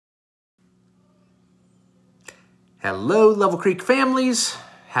Hello, Level Creek families.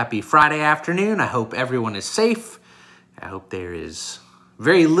 Happy Friday afternoon. I hope everyone is safe. I hope there is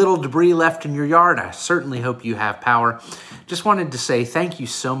very little debris left in your yard. I certainly hope you have power. Just wanted to say thank you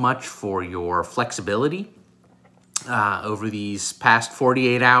so much for your flexibility over these past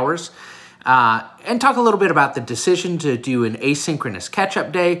 48 hours. And talk a little bit about the decision to do an asynchronous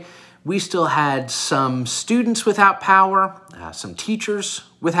catch-up day. We still had some students without power, some teachers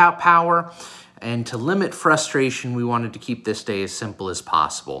without power, and to limit frustration, we wanted to keep this day as simple as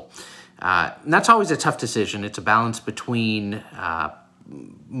possible. And that's always a tough decision. It's a balance between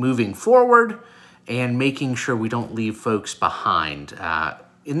moving forward and making sure we don't leave folks behind.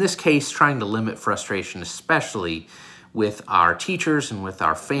 In this case, trying to limit frustration, especially with our teachers and with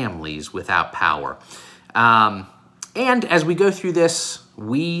our families without power. And as we go through this,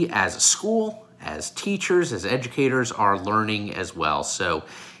 we as a school, as teachers, as educators are learning as well. So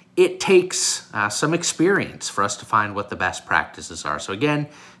it takes some experience for us to find what the best practices are. So again,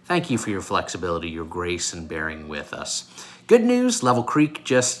 thank you for your flexibility, your grace, and bearing with us. Good news, Level Creek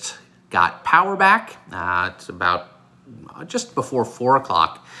just got power back. It's about just before 4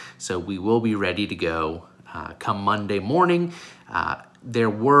 o'clock, so we will be ready to go come Monday morning. There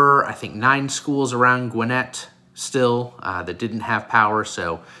were, I think, 9 schools around Gwinnett still that didn't have power,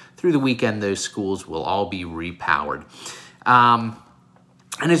 so through the weekend, those schools will all be repowered.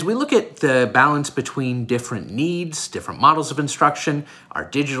 And as we look at the balance between different needs, different models of instruction, our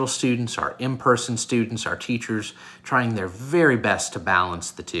digital students, our in-person students, our teachers, trying their very best to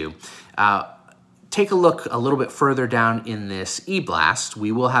balance the two. Take a look a little bit further down in this EBlast.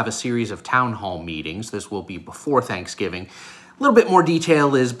 We will have a series of town hall meetings. This will be before Thanksgiving. A little bit more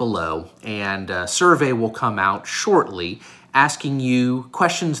detail is below, and a survey will come out shortly asking you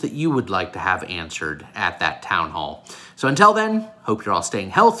questions that you would like to have answered at that town hall. So until then, hope you're all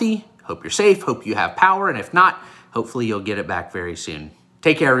staying healthy, hope you're safe, hope you have power, and if not, hopefully you'll get it back very soon.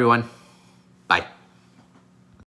 Take care, everyone.